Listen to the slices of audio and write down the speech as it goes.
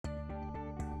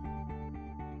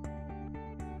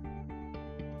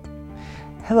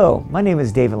Hello, my name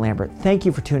is David Lambert. Thank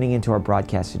you for tuning into our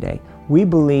broadcast today. We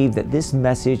believe that this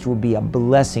message will be a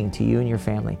blessing to you and your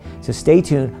family. So stay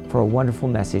tuned for a wonderful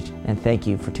message, and thank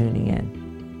you for tuning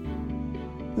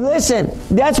in. Listen,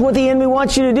 that's what the enemy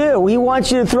wants you to do. He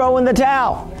wants you to throw in the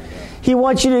towel. He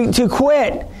wants you to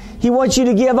quit. He wants you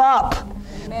to give up.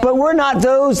 But we're not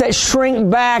those that shrink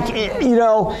back,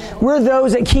 we're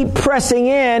those that keep pressing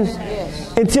in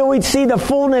until we see the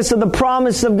fullness of the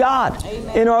promise of God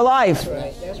in our life.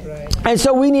 That's right. And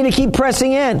so we need to keep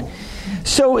pressing in.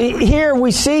 So here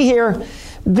we see here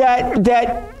that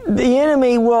the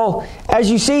enemy will, as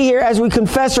you see here, as we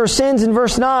confess our sins in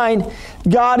verse 9,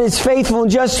 God is faithful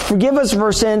and just to forgive us of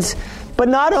our sins, but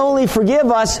not only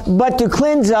forgive us, but to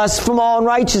cleanse us from all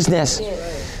unrighteousness.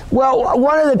 Well,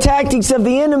 one of the tactics of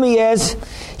the enemy is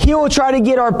he will try to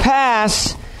get our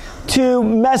past to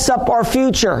mess up our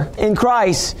future in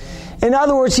Christ. In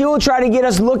other words, he will try to get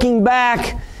us looking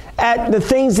back at the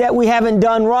things that we haven't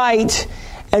done right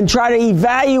and try to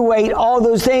evaluate all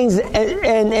those things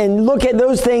and look at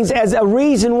those things as a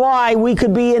reason why we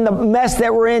could be in the mess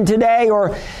that we're in today,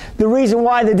 or the reason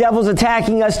why the devil's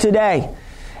attacking us today.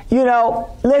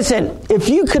 Listen, if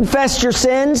you confess your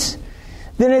sins,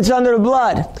 then it's under the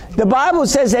blood. The Bible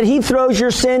says that He throws your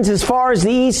sins as far as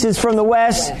the east is from the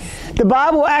west. The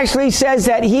Bible actually says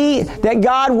that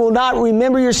God will not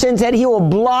remember your sins, that He will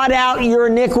blot out your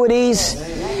iniquities,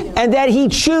 and that He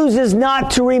chooses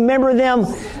not to remember them,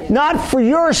 not for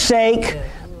your sake,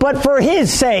 but for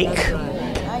His sake.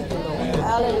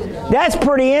 That's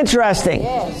pretty interesting.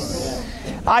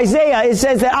 Isaiah, it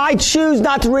says that I choose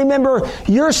not to remember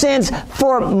your sins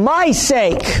for my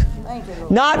sake,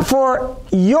 not for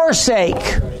your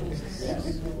sake.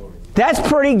 That's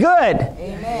pretty good.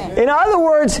 Amen. In other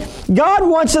words, God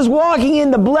wants us walking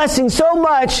in the blessing so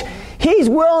much, He's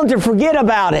willing to forget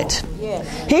about it.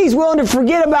 Yes. He's willing to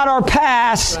forget about our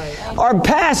past, our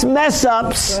past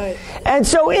mess-ups. Right. And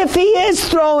so if He is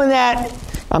throwing that,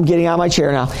 I'm getting out of my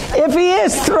chair now. If He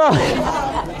is throwing,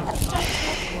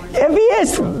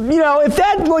 if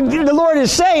that's what the Lord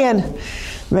is saying,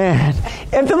 man,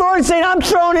 if the Lord is saying, I'm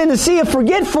thrown in the sea of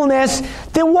forgetfulness,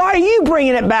 then why are you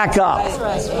bringing it back up?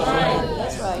 That's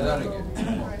right.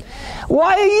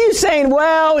 Why are you saying,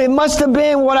 well, it must have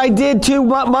been what I did 2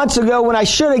 months ago when I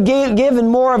should have given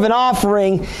more of an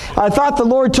offering. I thought the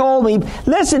Lord told me.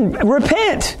 Listen,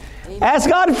 repent. Ask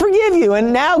God to forgive you.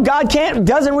 And now God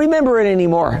doesn't remember it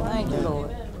anymore. Thank you,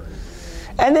 Lord.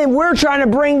 And then we're trying to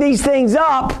bring these things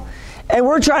up. And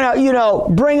we're trying to,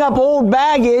 bring up old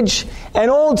baggage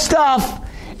and old stuff.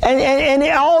 And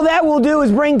all that will do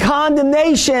is bring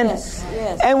condemnation. Yes.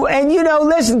 And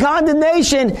listen,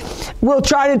 condemnation will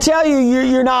try to tell you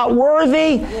you're not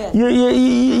worthy. Yes.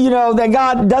 That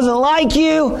God doesn't like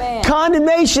you. Amen.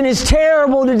 Condemnation is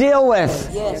terrible to deal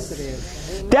with. Yes, it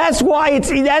is. That's why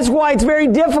it's very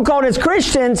difficult as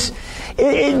Christians.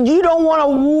 You don't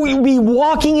want to be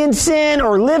walking in sin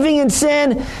or living in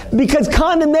sin, because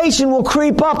condemnation will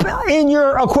creep up in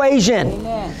your equation.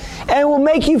 Amen. And it will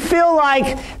make you feel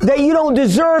like that you don't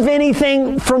deserve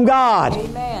anything from God.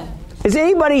 Amen. Is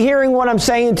anybody hearing what I'm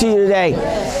saying to you today?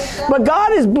 Yes. But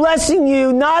God is blessing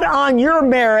you not on your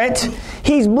merit.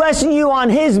 He's blessing you on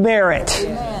His merit.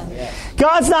 Amen.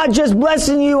 God's not just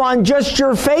blessing you on just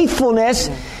your faithfulness.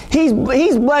 He's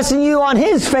blessing you on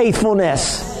His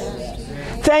faithfulness.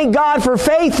 Thank God for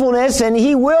faithfulness, and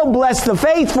He will bless the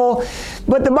faithful.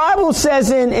 But the Bible says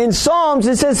in Psalms,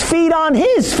 it says, feed on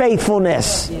His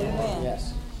faithfulness.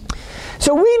 Yes.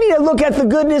 So we need to look at the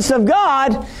goodness of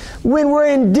God when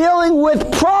we're dealing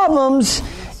with problems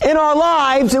in our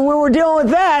lives, and when we're dealing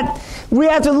with that, we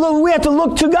have to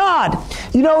look to God.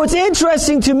 It's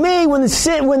interesting to me when the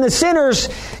sinners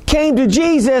came to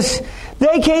Jesus,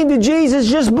 they came to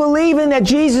Jesus just believing that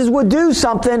Jesus would do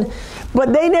something.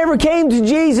 But they never came to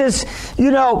Jesus,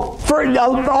 for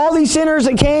all these sinners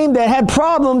that came that had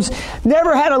problems,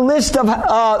 never had a list of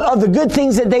the good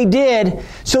things that they did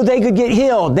so they could get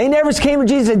healed. They never came to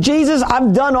Jesus and said, Jesus,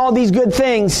 I've done all these good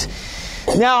things.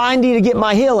 Now I need to get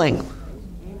my healing.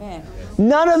 Amen.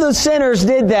 None of the sinners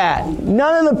did that.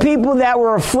 None of the people that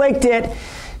were afflicted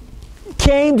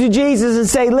came to Jesus and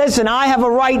say, listen, I have a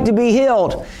right to be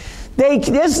healed. They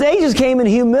just came in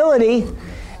humility.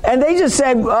 And they just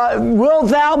said, will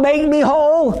thou make me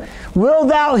whole? Will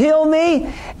thou heal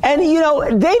me? And,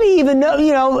 they didn't even know,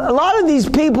 a lot of these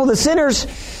people, the sinners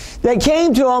that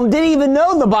came to them, didn't even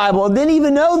know the Bible, didn't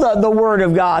even know the Word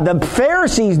of God. The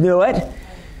Pharisees knew it.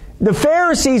 The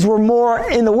Pharisees were more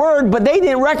in the Word, but they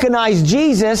didn't recognize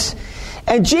Jesus.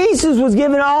 And Jesus was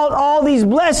giving all these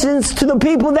blessings to the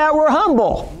people that were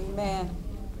humble. Amen.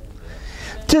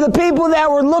 to the people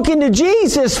that were looking to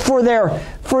Jesus for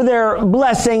their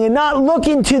blessing and not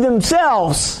looking to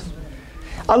themselves.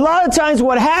 A lot of times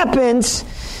what happens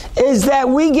is that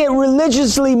we get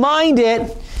religiously minded,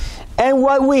 and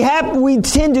what we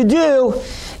tend to do,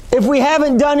 if we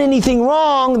haven't done anything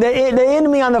wrong, the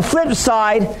enemy on the flip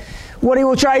side, what he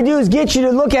will try to do is get you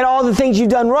to look at all the things you've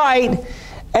done right,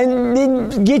 and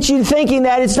then get you thinking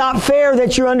that it's not fair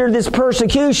that you're under this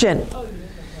persecution.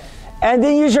 And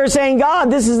then you start saying, God,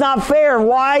 this is not fair.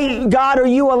 Why, God, are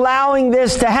you allowing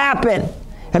this to happen?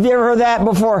 Have you ever heard that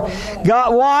before?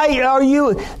 God, why are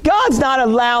you... God's not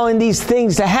allowing these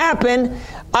things to happen.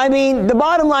 I mean, the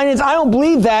bottom line is, I don't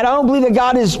believe that. I don't believe that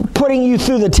God is putting you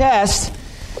through the test.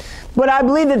 But I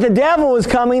believe that the devil is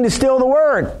coming to steal the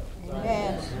word.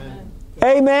 Amen.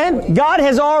 Amen. God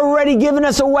has already given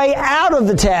us a way out of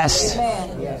the test.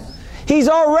 Amen. He's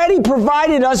already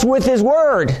provided us with His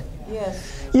word. Yes.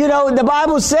 You know, the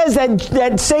Bible says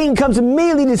that Satan comes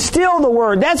immediately to steal the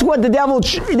word. That's what the devil,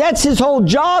 that's his whole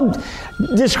job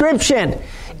description,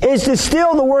 is to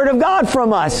steal the word of God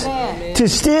from us. Amen. To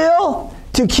steal,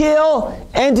 to kill,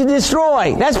 and to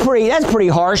destroy. That's pretty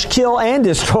harsh, kill and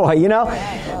destroy, you know.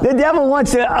 The devil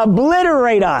wants to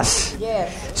obliterate us.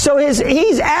 Yes. So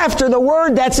he's after the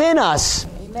word that's in us.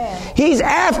 Amen. He's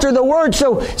after the word.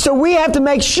 So we have to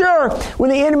make sure when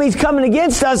the enemy's coming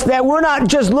against us that we're not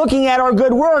just looking at our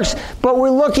good works, but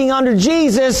we're looking under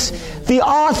Jesus, the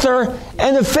author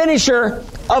and the finisher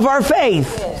of our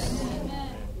faith. Yes.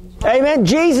 Amen.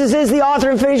 Jesus is the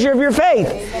author and finisher of your faith.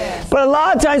 Amen. But a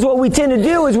lot of times what we tend to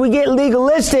do is we get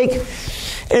legalistic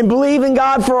and believe in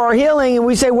God for our healing, and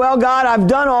we say, well, God, I've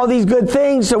done all these good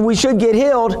things, so we should get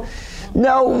healed.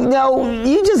 No,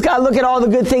 you just got to look at all the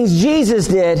good things Jesus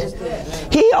did.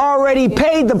 He already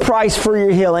paid the price for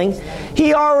your healing.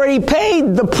 He already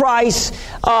paid the price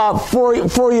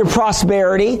for your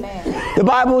prosperity. The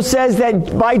Bible says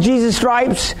that by Jesus'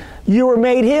 stripes you were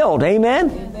made healed. Amen?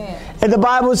 And the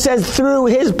Bible says through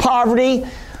His poverty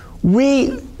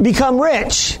we become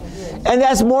rich. And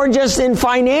that's more just in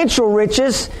financial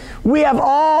riches. We have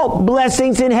all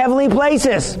blessings in heavenly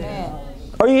places.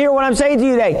 Are you hear what I'm saying to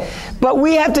you today? But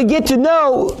we have to get to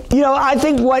know, I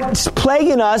think what's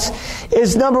plaguing us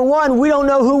is, number one, we don't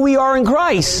know who we are in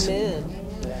Christ.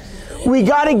 We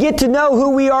got to get to know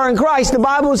who we are in Christ. The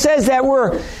Bible says that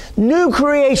we're new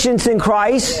creations in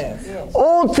Christ.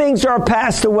 Old things are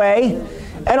passed away,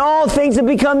 and all things have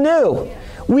become new.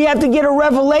 We have to get a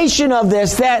revelation of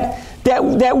this, that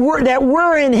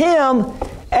we're in Him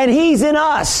and He's in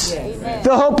us.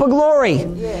 The hope of glory.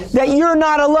 That you're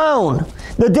not alone.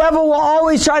 The devil will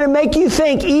always try to make you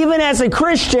think, even as a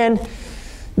Christian,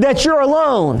 that you're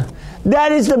alone.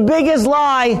 That is the biggest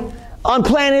lie on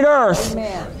planet Earth.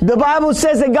 Amen. The Bible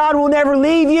says that God will never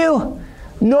leave you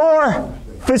nor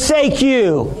forsake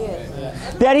you. Yes.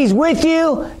 That He's with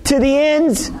you to the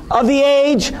ends of the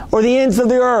age or the ends of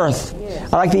the earth.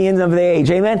 I like the ends of the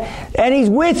age. Amen. And He's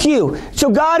with you. So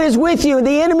God is with you. And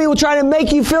the enemy will try to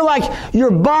make you feel like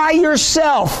you're by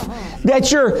yourself.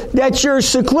 That you're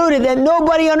secluded. That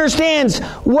nobody understands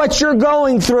what you're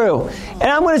going through. And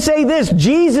I'm going to say this.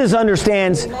 Jesus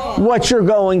understands what you're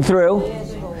going through.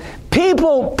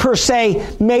 People, per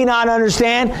se, may not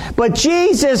understand, but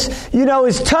Jesus,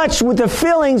 is touched with the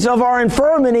feelings of our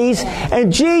infirmities,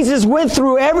 and Jesus went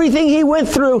through everything He went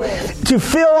through to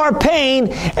feel our pain,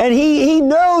 and He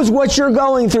knows what you're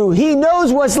going through. He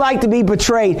knows what it's like to be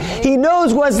betrayed. He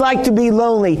knows what it's like to be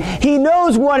lonely. He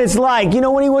knows what it's like.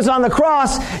 When He was on the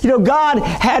cross, God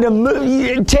had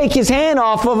to take His hand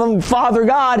off of Him, Father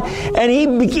God, and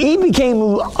He became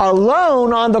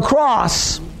alone on the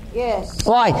cross. Yes.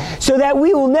 Why? So that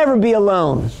we will never be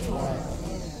alone.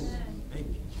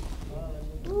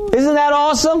 Isn't that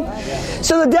awesome?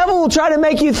 So the devil will try to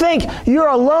make you think you're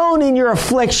alone in your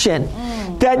affliction.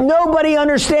 That nobody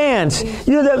understands.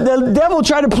 The devil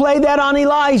tried to play that on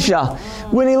Elijah.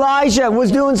 When Elijah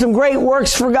was doing some great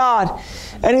works for God.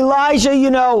 And Elijah,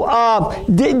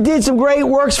 did some great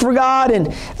works for God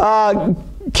and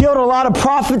killed a lot of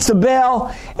prophets of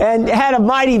Baal and had a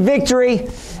mighty victory.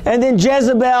 And then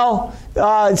Jezebel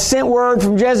sent word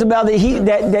from Jezebel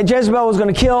that Jezebel was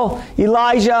going to kill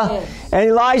Elijah. Yes. And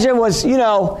Elijah was,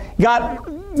 got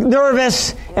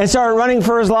nervous and started running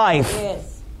for his life.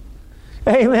 Yes.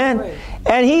 Amen. Right.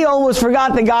 And he almost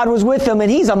forgot that God was with him, and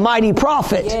he's a mighty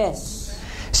prophet. Yes.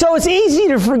 So it's easy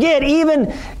to forget,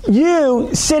 even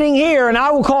you sitting here, and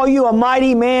I will call you a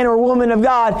mighty man or woman of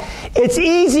God. It's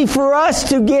easy for us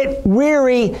to get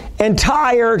weary and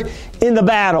tired in the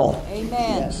battle. Amen.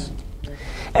 Yes.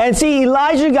 And see,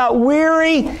 Elijah got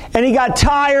weary and he got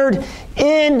tired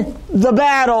in the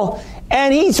battle.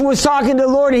 And he was talking to the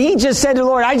Lord, and he just said to the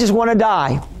Lord, I just want to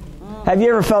die. Have you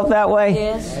ever felt that way?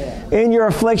 Yes. In your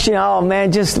affliction, oh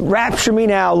man, just rapture me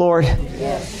now, Lord.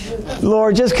 Yes.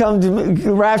 Lord, just come to me,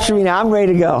 rapture me now. I'm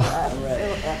ready to go.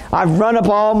 I've run up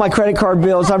all my credit card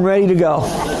bills. I'm ready to go.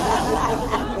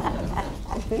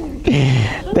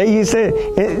 They used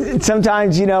to,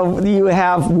 sometimes, you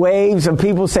have waves of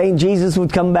people saying Jesus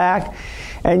would come back.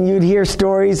 And you'd hear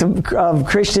stories of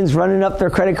Christians running up their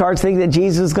credit cards thinking that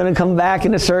Jesus was going to come back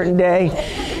in a certain day.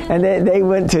 And they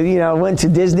went to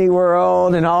Disney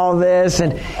World and all this,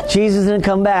 and Jesus didn't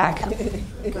come back.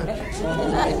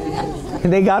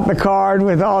 And they got the card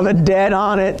with all the debt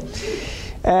on it.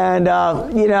 And,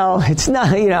 it's not,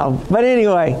 but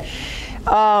anyway.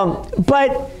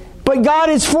 But God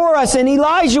is for us, and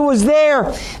Elijah was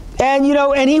there. And,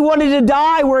 and he wanted to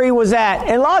die where he was at.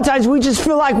 And a lot of times we just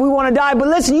feel like we want to die. But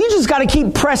listen, you just got to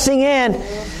keep pressing in.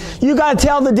 You got to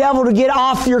tell the devil to get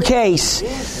off your case.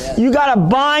 You got to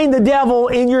bind the devil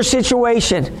in your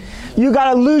situation. You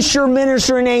got to loose your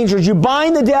ministering angels. You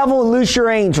bind the devil and loose your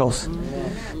angels.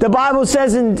 The Bible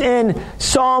says in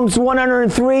Psalms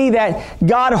 103 that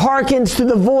God hearkens to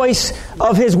the voice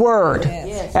of His Word.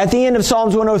 At the end of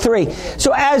Psalms 103.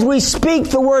 So as we speak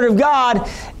the Word of God,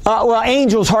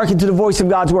 angels hearken to the voice of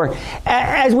God's Word.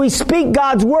 As we speak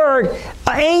God's Word,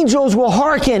 angels will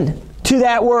hearken to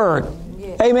that Word.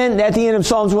 Amen. At the end of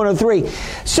Psalms 103.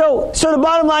 So the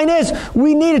bottom line is,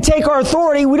 we need to take our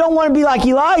authority. We don't want to be like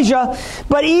Elijah.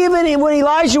 But even when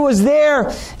Elijah was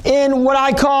there in what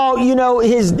I call,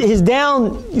 his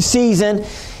down season,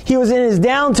 he was in his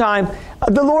downtime.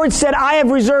 The Lord said, I have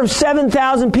reserved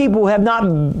 7,000 people who have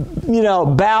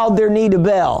not, bowed their knee to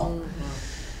Baal.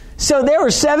 So there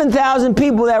were 7,000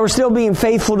 people that were still being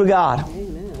faithful to God.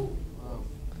 Amen.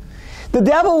 The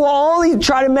devil will only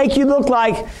try to make you look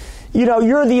like,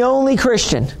 you're the only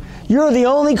Christian. You're the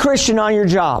only Christian on your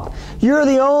job. You're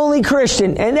the only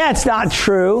Christian. And that's not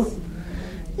true.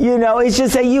 It's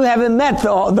just that you haven't met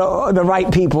the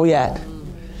right people yet.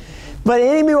 But the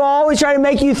enemy will always try to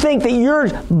make you think that you're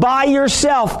by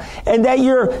yourself, and that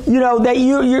you're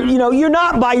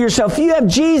not by yourself. You have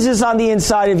Jesus on the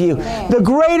inside of you. The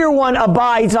greater one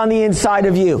abides on the inside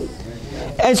of you.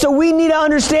 And so we need to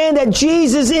understand that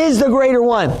Jesus is the greater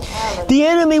one. The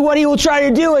enemy, what he will try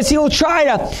to do is he will try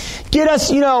to get us,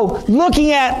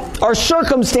 looking at our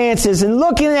circumstances and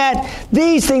looking at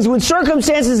these things. When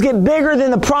circumstances get bigger than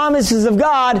the promises of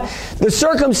God, the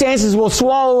circumstances will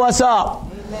swallow us up.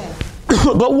 Amen.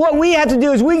 But what we have to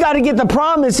do is we got to get the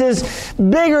promises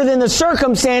bigger than the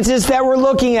circumstances that we're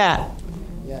looking at.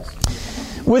 Yes.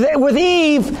 With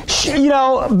Eve,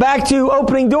 back to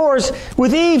opening doors.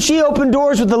 With Eve, she opened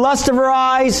doors with the lust of her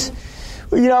eyes.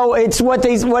 It's what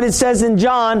it says in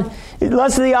John: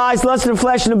 lust of the eyes, lust of the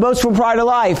flesh, and the boastful pride of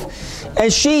life.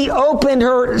 And she opened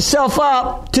herself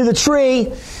up to the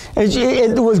tree. And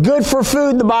it was good for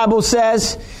food, the Bible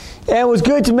says. And it was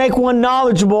good to make one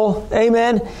knowledgeable.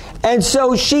 Amen. And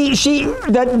so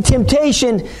that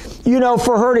temptation,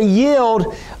 for her to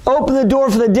yield, opened the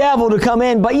door for the devil to come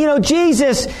in. But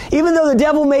Jesus, even though the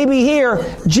devil may be here,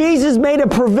 Jesus made a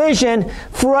provision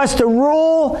for us to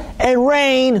rule and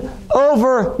reign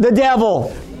over the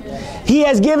devil. He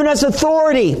has given us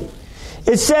authority.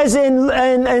 It says in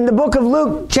the book of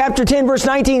Luke, chapter 10, verse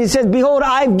 19, it says, Behold,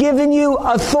 I've given you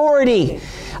authority.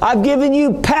 I've given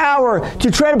you power to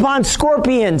tread upon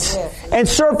scorpions and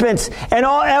serpents and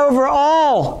over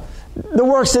all the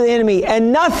works of the enemy,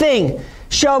 and nothing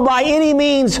shall by any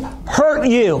means hurt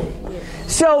you.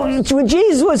 So when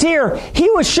Jesus was here, He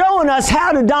was showing us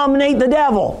how to dominate the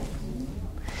devil.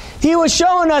 He was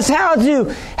showing us how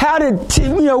to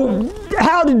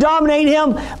dominate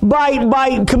him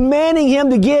by commanding him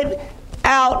to get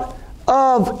out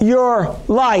of your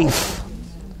life.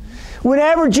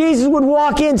 Whenever Jesus would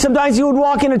walk in, sometimes He would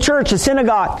walk in a church, a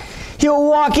synagogue. He would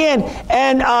walk in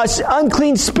and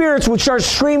unclean spirits would start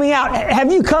screaming out,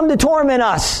 have you come to torment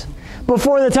us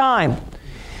before the time?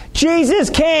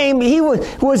 Jesus came, He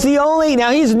was the only,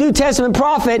 now He's a New Testament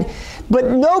prophet,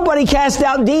 but nobody cast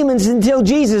out demons until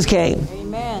Jesus came.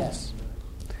 Amen.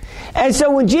 And so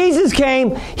when Jesus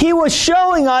came, He was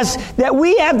showing us that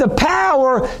we have the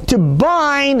power to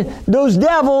bind those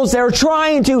devils that are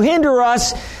trying to hinder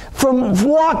us from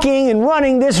walking and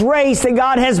running this race that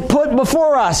God has put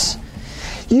before us.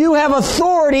 You have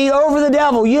authority over the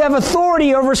devil. You have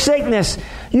authority over sickness.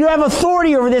 You have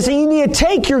authority over this, and you need to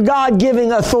take your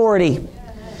God-given authority.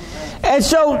 And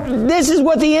so this is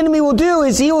what the enemy will do,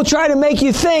 is he will try to make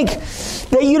you think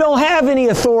that you don't have any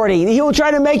authority. He will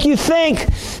try to make you think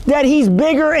that he's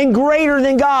bigger and greater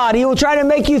than God. He will try to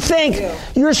make you think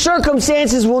your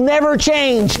circumstances will never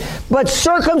change, but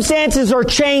circumstances are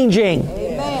changing.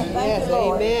 Amen. Thank you,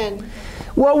 Lord. Amen.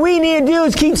 What we need to do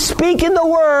is keep speaking the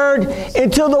Word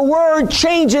until the Word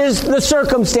changes the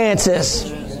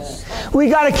circumstances. We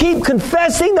got to keep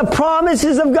confessing the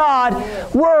promises of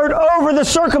God, Word over the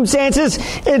circumstances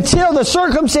until the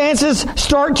circumstances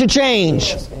start to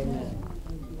change.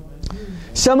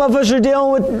 Some of us are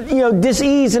dealing with,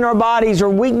 dis-ease in our bodies or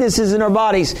weaknesses in our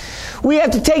bodies. We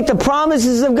have to take the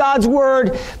promises of God's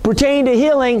Word pertaining to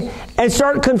healing and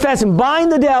start confessing.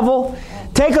 Bind the devil.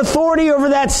 Take authority over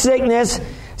that sickness.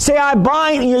 Say, I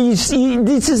bind you.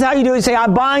 This is how you do it. Say, I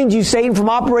bind you, Satan, from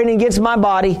operating against my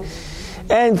body.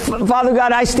 And Father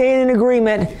God, I stand in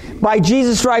agreement. By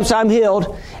Jesus' stripes, I'm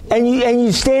healed. And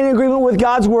you stand in agreement with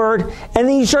God's Word. And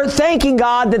then you start thanking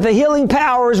God that the healing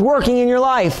power is working in your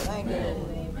life.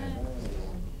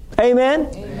 Amen?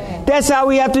 Amen. That's how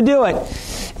we have to do it.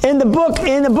 In the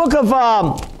book of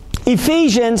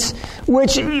Ephesians,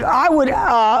 which I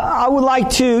would like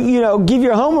to give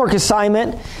you a homework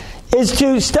assignment, is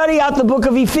to study out the book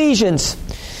of Ephesians.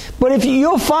 But if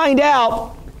you'll find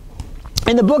out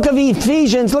in the book of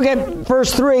Ephesians, look at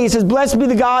verse 3. It says, "Blessed be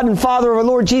the God and Father of our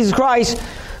Lord Jesus Christ,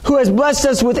 who has blessed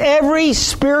us with every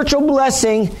spiritual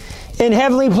blessing in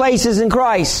heavenly places in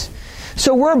Christ."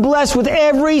 So we're blessed with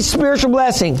every spiritual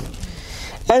blessing.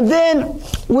 And then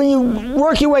when you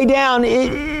work your way down,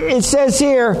 it says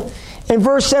here in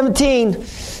verse 17,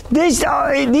 these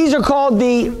are called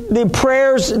the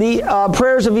prayers,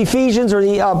 prayers of Ephesians, or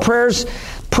the prayers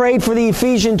prayed for the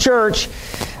Ephesian church,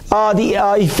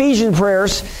 the Ephesian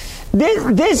prayers.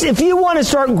 This, if you want to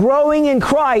start growing in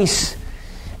Christ,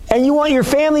 and you want your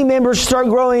family members to start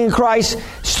growing in Christ,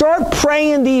 start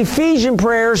praying the Ephesian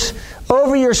prayers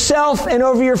over yourself and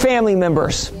over your family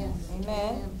members. Yes.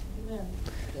 Amen.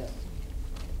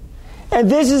 And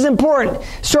this is important.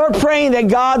 Start praying that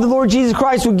God, the Lord Jesus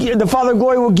Christ, the Father of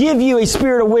glory, will give you a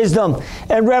spirit of wisdom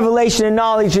and revelation and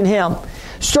knowledge in Him.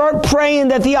 Start praying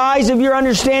that the eyes of your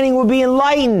understanding will be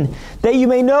enlightened, that you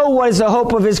may know what is the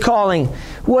hope of His calling,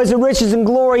 what is the riches and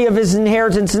glory of His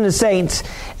inheritance in the saints,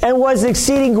 and what is the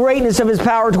exceeding greatness of His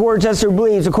power towards us who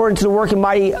believes, according to the working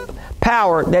mighty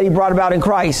power that He brought about in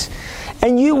Christ.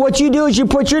 And what you do is you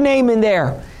put your name in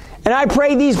there. And I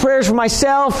pray these prayers for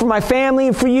myself, for my family,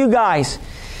 and for you guys.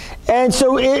 And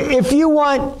so if you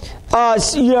want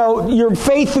your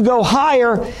faith to go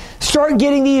higher, start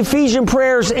getting the Ephesian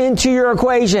prayers into your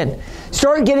equation.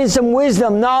 Start getting some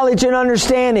wisdom, knowledge, and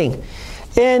understanding.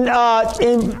 In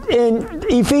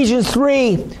Ephesians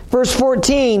 3, verse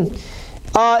 14,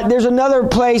 there's another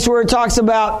place where it talks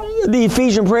about the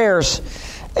Ephesian prayers.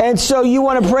 And so you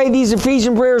want to pray these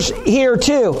Ephesian prayers here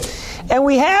too. And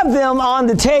we have them on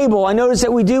the table. I notice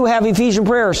that we do have Ephesian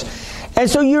prayers. And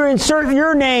so you insert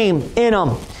your name in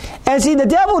them. And see, the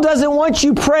devil doesn't want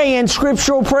you praying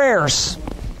scriptural prayers.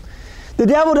 The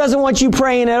devil doesn't want you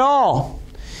praying at all.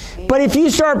 But if you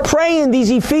start praying these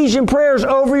Ephesian prayers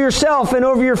over yourself and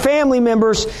over your family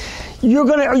members,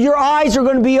 your eyes are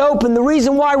going to be open. The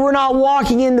reason why we're not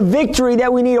walking in the victory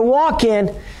that we need to walk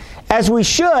in, as we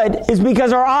should, is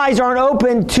because our eyes aren't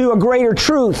open to a greater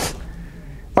truth.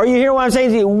 Are you hearing what I'm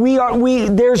saying to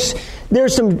you?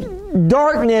 There's some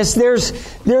darkness.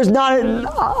 There's not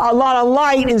a lot of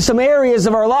light in some areas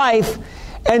of our life.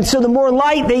 And so the more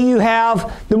light that you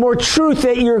have, the more truth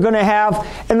that you're going to have.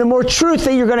 And the more truth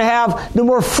that you're going to have, the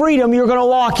more freedom you're going to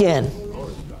walk in.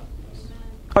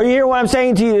 Are you hearing what I'm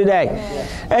saying to you today? Amen.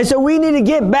 And so we need to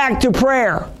get back to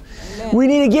prayer. Amen. We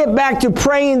need to get back to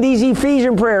praying these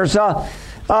Ephesian prayers.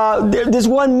 This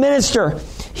one minister,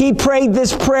 he prayed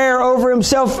this prayer over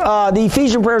himself, the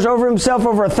Ephesian prayers over himself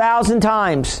over 1,000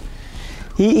 times.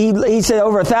 He said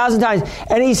over 1,000 times.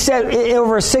 And he said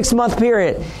over a 6-month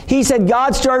period. He said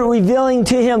God started revealing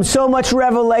to him so much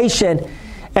revelation.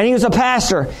 And he was a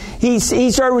pastor. He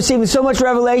started receiving so much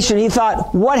revelation. He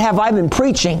thought, what have I been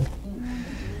preaching?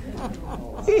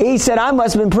 He said, I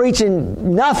must have been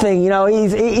preaching nothing.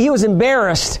 He was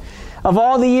embarrassed of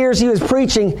all the years he was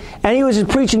preaching. And he was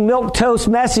just preaching milquetoast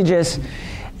messages.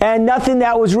 And nothing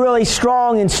that was really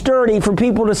strong and sturdy for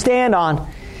people to stand on.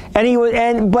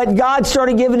 But God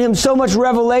started giving him so much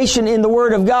revelation in the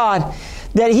Word of God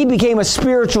that he became a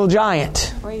spiritual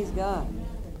giant. Praise God.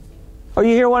 Are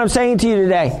you hearing what I'm saying to you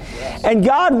today? Yes. And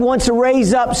God wants to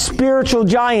raise up spiritual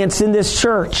giants in this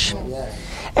church. Yes.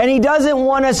 And He doesn't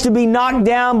want us to be knocked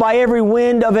down by every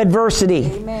wind of adversity.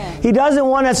 Amen. He doesn't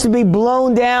want us to be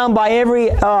blown down by every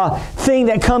thing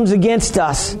that comes against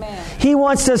us. Amen. He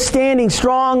wants us standing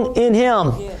strong in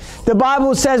Him. Yes. The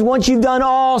Bible says once you've done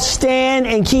all, stand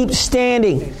and keep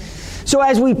standing. So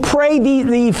as we pray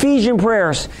the Ephesian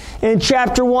prayers in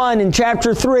chapter 1 and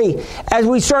chapter 3, as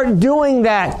we start doing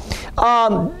that,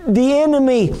 the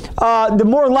enemy, the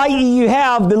more light you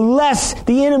have, the less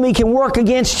the enemy can work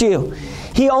against you.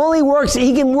 He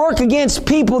can work against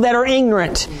people that are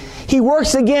ignorant. He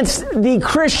works against the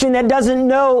Christian that doesn't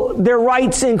know their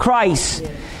rights in Christ.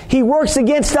 He works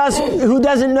against us who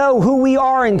doesn't know who we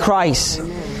are in Christ.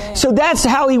 So that's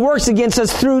how he works against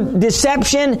us, through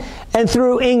deception and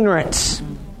through ignorance.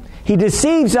 He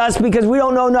deceives us because we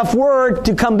don't know enough word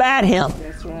to combat him.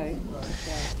 That's right.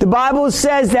 The Bible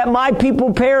says that my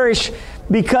people perish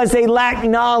because they lack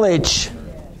knowledge.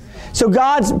 So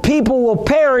God's people will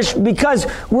perish because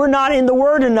we're not in the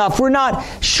Word enough. We're not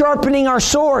sharpening our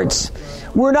swords.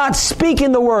 We're not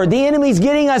speaking the Word. The enemy's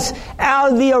getting us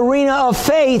out of the arena of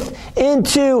faith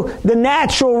into the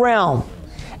natural realm.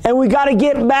 And we got to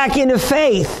get back into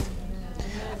faith.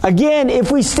 Again,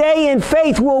 if we stay in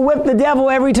faith, we'll whip the devil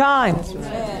every time.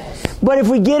 But if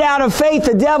we get out of faith,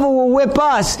 the devil will whip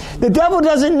us. The devil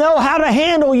doesn't know how to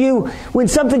handle you. When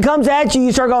something comes at you,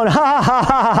 you start going, ha, ha,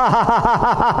 ha, ha,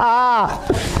 ha, ha.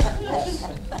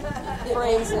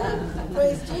 Praise him.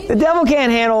 Praise Jesus. The devil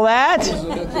can't handle that.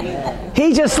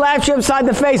 He just slaps you upside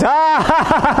the face. Ha, ha,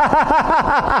 ha,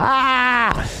 ha,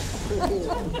 ha.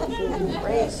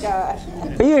 Praise God.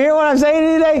 You hear what I'm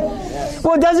saying today?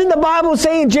 Well, doesn't the Bible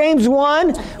say in James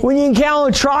 1, when you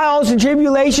encounter trials and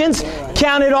tribulations,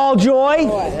 count it all joy?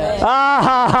 Ah,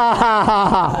 ha, ha, ha,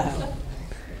 ha, ha.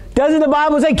 Doesn't the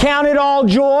Bible say count it all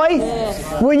joy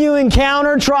when you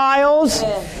encounter trials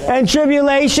and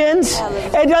tribulations?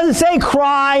 It doesn't say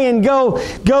cry and go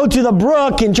to the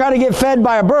brook and try to get fed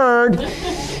by a bird.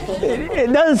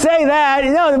 It doesn't say that.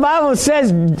 No, the Bible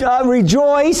says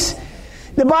rejoice.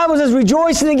 The Bible says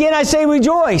rejoice, and again I say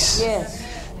rejoice. Yes.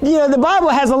 You know, the Bible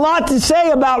has a lot to say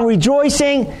about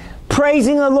rejoicing,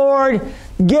 praising the Lord,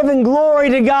 giving glory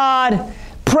to God,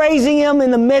 praising Him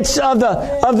in the midst of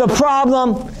the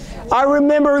problem. I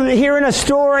remember hearing a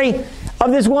story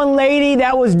of this one lady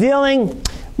that was dealing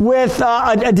with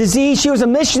a disease. She was a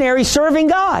missionary serving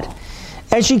God,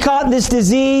 and she caught this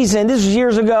disease, and this was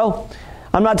years ago.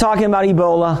 I'm not talking about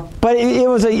Ebola, but it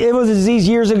was a disease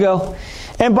years ago.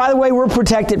 And by the way, we're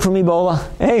protected from Ebola.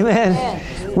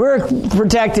 Amen. We're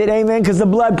protected. Amen. Because the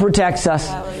blood protects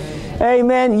us.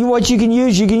 Amen. What you can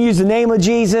use the name of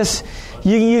Jesus.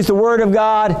 You can use the Word of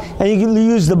God. And you can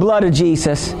use the blood of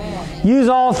Jesus. Use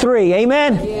all three.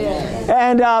 Amen.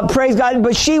 And praise God.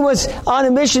 But she was on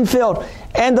a mission field.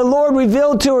 And the Lord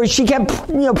revealed to her. She kept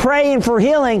praying for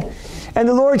healing. And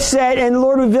the Lord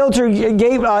revealed to her,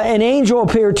 gave an angel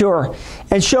appeared to her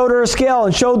and showed her a scale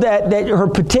and showed that her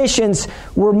petitions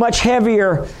were much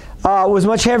heavier,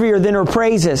 than her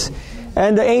praises.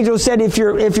 And the angel said, if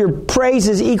your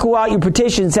praises equal out your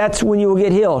petitions, that's when you will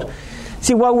get healed.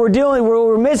 See, what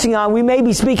we're missing on, we may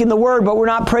be speaking the word, but we're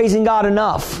not praising God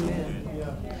enough.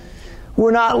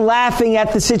 We're not laughing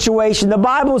at the situation. The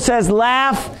Bible says,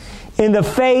 laugh in the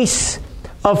face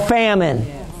of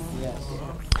famine.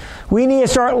 We need to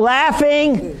start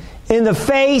laughing in the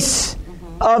face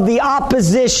of the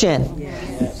opposition.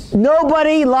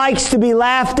 Nobody likes to be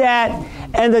laughed at,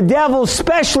 and the devil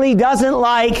especially doesn't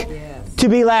like to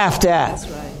be laughed at.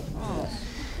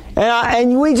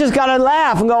 And we just got to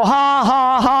laugh and go, ha,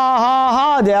 ha, ha, ha,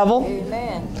 ha, devil.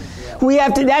 Amen. We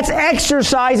have to. That's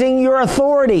exercising your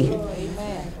authority.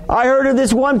 Amen. I heard of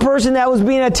this one person that was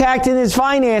being attacked in his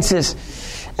finances.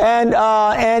 And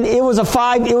it was a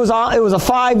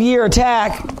 5-year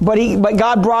attack, but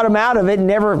God brought him out of it and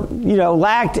never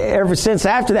lacked ever since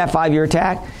after that 5-year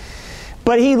attack.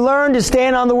 But he learned to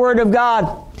stand on the Word of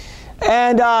God,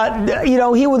 and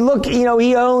he would look.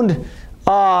 He owned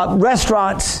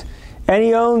restaurants, and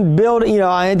he owned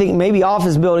I think maybe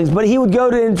office buildings. But he would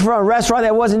go to a restaurant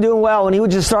that wasn't doing well, and he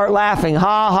would just start laughing,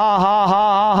 ha ha ha ha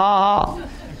ha ha ha.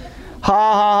 Ha,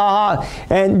 ha, ha, ha.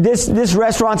 And this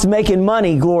restaurant's making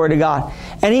money, glory to God.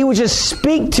 And he would just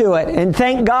speak to it and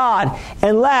thank God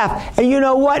and laugh. And you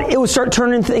know what? It would start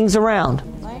turning things around.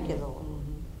 Thank you, Lord.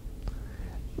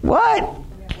 What?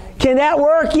 Can that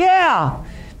work? Yeah.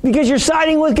 Because you're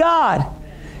siding with God.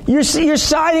 You're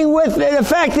siding with, the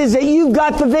fact is that you've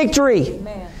got the victory.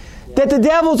 Amen. That the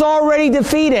devil's already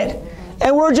defeated.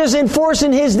 And we're just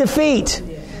enforcing his defeat.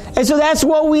 And so that's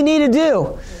what we need to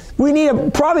do. We need to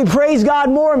probably praise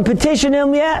God more and petition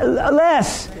Him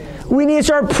less. We need to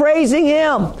start praising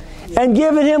Him and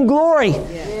giving Him glory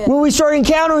when we start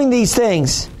encountering these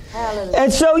things. Hallelujah.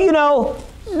 And so,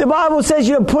 the Bible says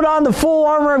put on the full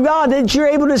armor of God that you're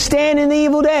able to stand in the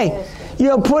evil day.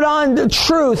 Put on the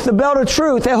truth, the belt of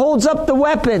truth that holds up the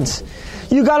weapons.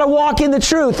 You got to walk in the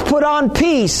truth. Put on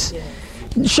peace.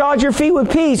 shod your feet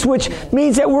with peace, which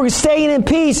means that we're staying in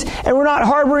peace and we're not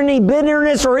harboring any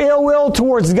bitterness or ill will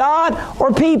towards God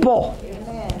or people.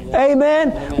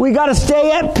 Amen. We got to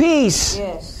stay at peace.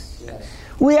 Yes.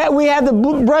 We have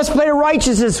the breastplate of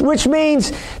righteousness, which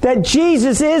means that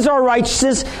Jesus is our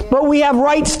righteousness, but we have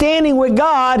right standing with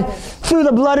God through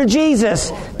the blood of Jesus.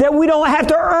 That we don't have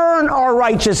to earn our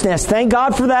righteousness. Thank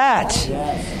God for that.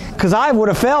 Because I would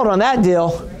have failed on that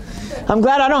deal. I'm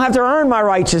glad I don't have to earn my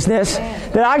righteousness.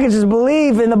 That I can just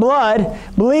believe in the blood,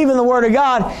 believe in the Word of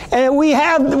God, and we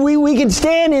can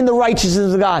stand in the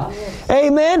righteousness of God.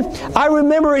 Amen. I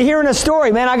remember hearing a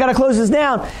story, man. I got to close this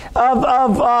down,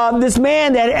 of this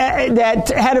man that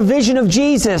had a vision of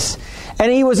Jesus,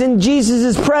 and he was in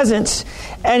Jesus' presence,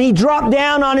 and he dropped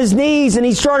down on his knees and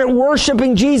he started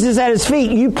worshiping Jesus at his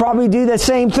feet. You probably do the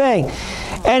same thing,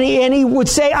 and he would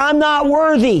say, "I'm not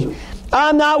worthy.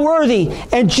 I'm not worthy."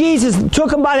 And Jesus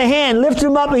took him by the hand, lifted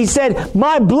him up, and he said,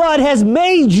 "My blood has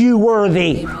made you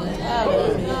worthy.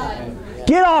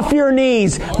 Get off your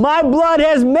knees. My blood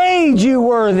has made you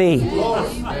worthy."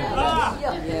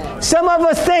 Some of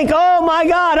us think, "Oh my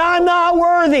God, I'm not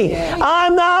worthy.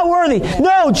 I'm not worthy."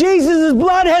 No, Jesus'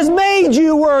 blood has made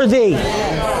you worthy.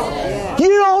 You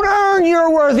don't earn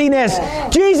your worthiness.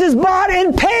 Jesus bought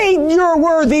and paid your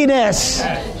worthiness.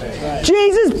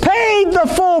 Jesus paid the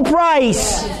full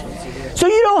price. So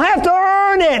you don't have to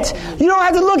earn it. You don't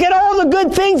have to look at all the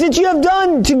good things that you have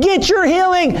done to get your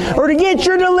healing or to get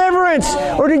your deliverance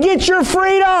or to get your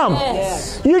freedom.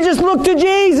 You just look to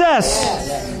Jesus.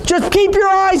 Just keep your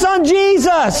eyes on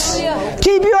Jesus.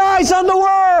 Keep your eyes on the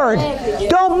Word.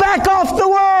 Don't back off the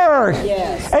Word.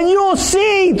 And you will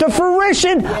see the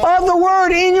fruition of the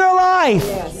Word in your life.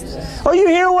 Are you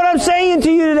hearing what I'm saying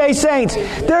to you today, saints?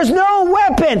 There's no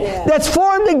weapon that's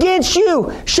formed against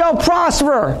you shall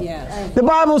prosper. The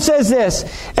Bible says this.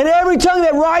 "And every tongue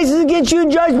that rises against you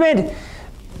in judgment,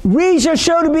 we shall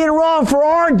show to be in wrong, for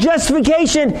our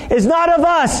justification is not of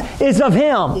us, it's of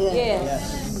Him."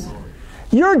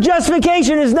 Your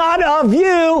justification is not of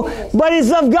you, but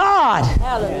is of God.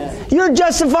 You're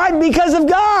justified because of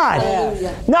God.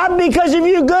 Not because of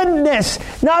your goodness,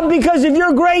 not because of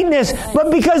your greatness,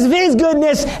 but because of His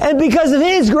goodness and because of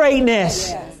His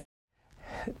greatness.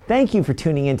 Thank you for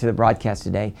tuning into the broadcast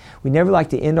today. We never like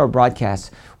to end our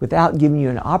broadcasts without giving you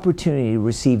an opportunity to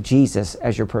receive Jesus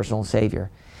as your personal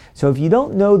Savior. So if you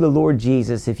don't know the Lord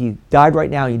Jesus, if you died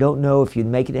right now and you don't know if you'd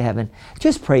make it to heaven,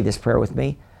 just pray this prayer with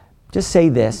me. Just say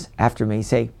this after me.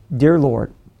 Say, "Dear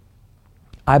Lord,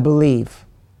 I believe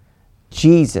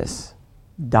Jesus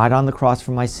died on the cross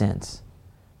for my sins.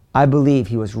 I believe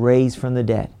He was raised from the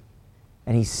dead,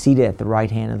 and He's seated at the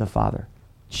right hand of the Father.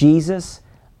 Jesus,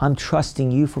 I'm trusting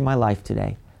You for my life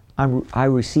today. I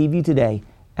receive You today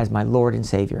as my Lord and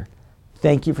Savior.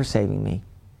 Thank You for saving me.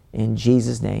 In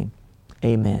Jesus' name,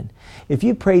 amen." If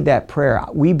you prayed that prayer,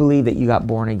 we believe that you got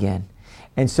born again.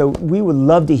 And so we would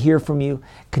love to hear from you.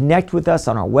 Connect with us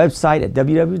on our website at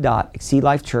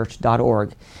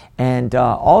www.exceedlifechurch.org. And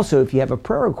also, if you have a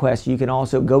prayer request, you can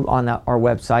also go on our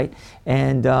website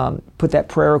and put that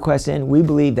prayer request in. We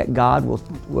believe that God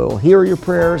will hear your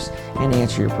prayers and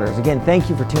answer your prayers. Again, thank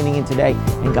you for tuning in today,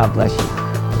 and God bless you.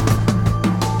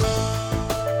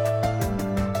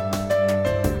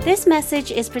 This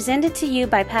message is presented to you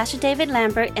by Pastor David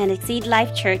Lambert and Exceed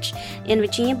Life Church in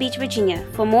Virginia Beach, Virginia.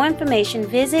 For more information,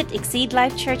 visit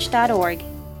exceedlifechurch.org.